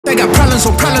I got problems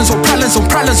on problems on problems on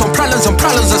problems on problems on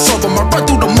problems. I solve them. I run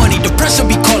through the money, the pressure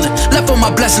be calling. Left on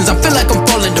my blessings, I feel like I'm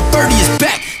falling. The birdie is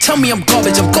back. Tell me I'm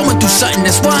garbage, I'm going through something,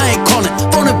 that's why I ain't calling.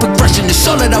 Phone and progression, it's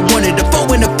all that I wanted. The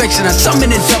phone and affection, I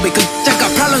summon and dub it. Cause I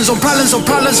got problems on problems on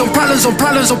problems on problems on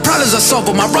problems on problems. I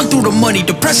solve them. I run through the money,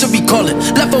 the pressure be calling.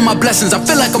 Left on my blessings, I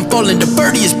feel like I'm falling. The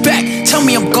birdie is back. Tell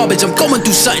me I'm garbage, I'm going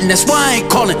through something, that's why I ain't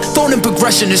calling. Phone and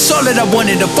progression, it's all that I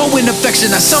wanted. The phone and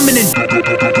affection, I summon and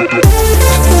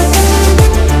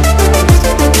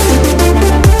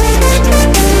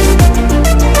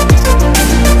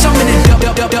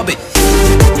dub it.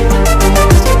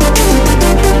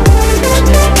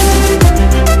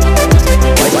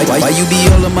 Why you be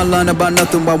all in my line about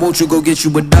nothing? Why won't you go get you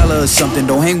 $1 or something?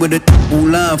 Don't hang with a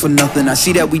line for nothing. I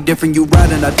see that we different, you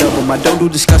riding, I double. I don't do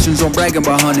discussions on bragging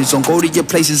about hundreds. Don't go to your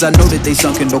places, I know that they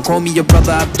sunken. Don't call me your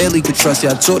brother, I barely could trust you.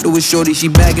 I talked to a shorty, she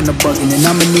bagging the bucket. And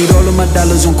I'ma need all of my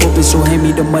dollars on corporate, so hand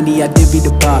me the money, I divvy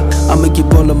the pie. I'ma give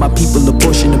all of my people a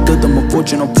portion to build them a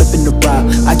fortune, I'm flipping the ride.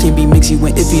 I can't be mixy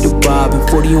when iffy the vibe. And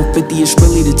 40 on 50 is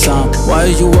really the time. Why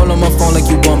are you all on my phone like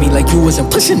you want me? Like you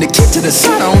wasn't pushing the kid to the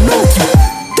side, I don't know if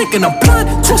you thinking I'm blind,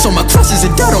 cross on my crosses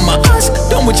and doubt on my eyes.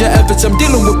 Done with your efforts, I'm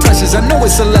dealing with pressures. I know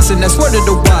it's a lesson, that's word of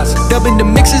the wise. Dubbing the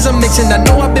mixes I'm mixing, I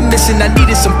know I've been missing. I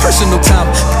needed some personal time.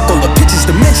 All the pictures,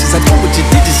 dimensions, I know what your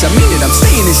digits. I mean it, I'm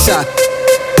staying inside.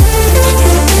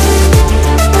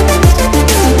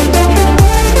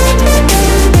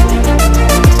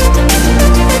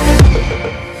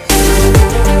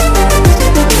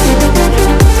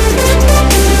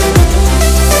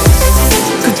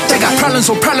 Problems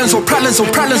on problems on problems on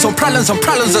problems on problems on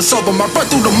problems. I solve them. I run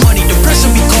through the money, the pressure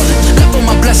be calling. Left on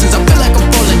my blessings, I feel like I'm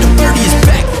falling. The birdie is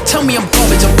back. Tell me I'm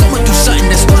garbage, I'm going through something,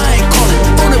 that's why I ain't calling.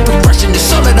 Phone and progression, it's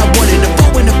all that I wanted. The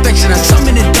phone and affection, I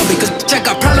summon and dub it. Cause I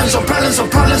got problems on problems on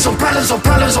problems on problems on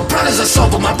problems on problems. I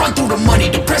solve them. I run through the money,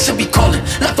 the pressure be calling.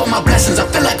 Left on my blessings, I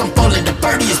feel like I'm falling. The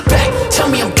birdie is back. Tell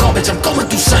me I'm garbage, I'm going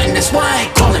through something, that's why I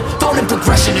ain't calling. Phone and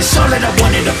progression, it's all that I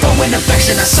wanted. The phone and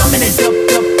affection, I summon and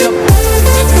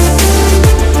dub.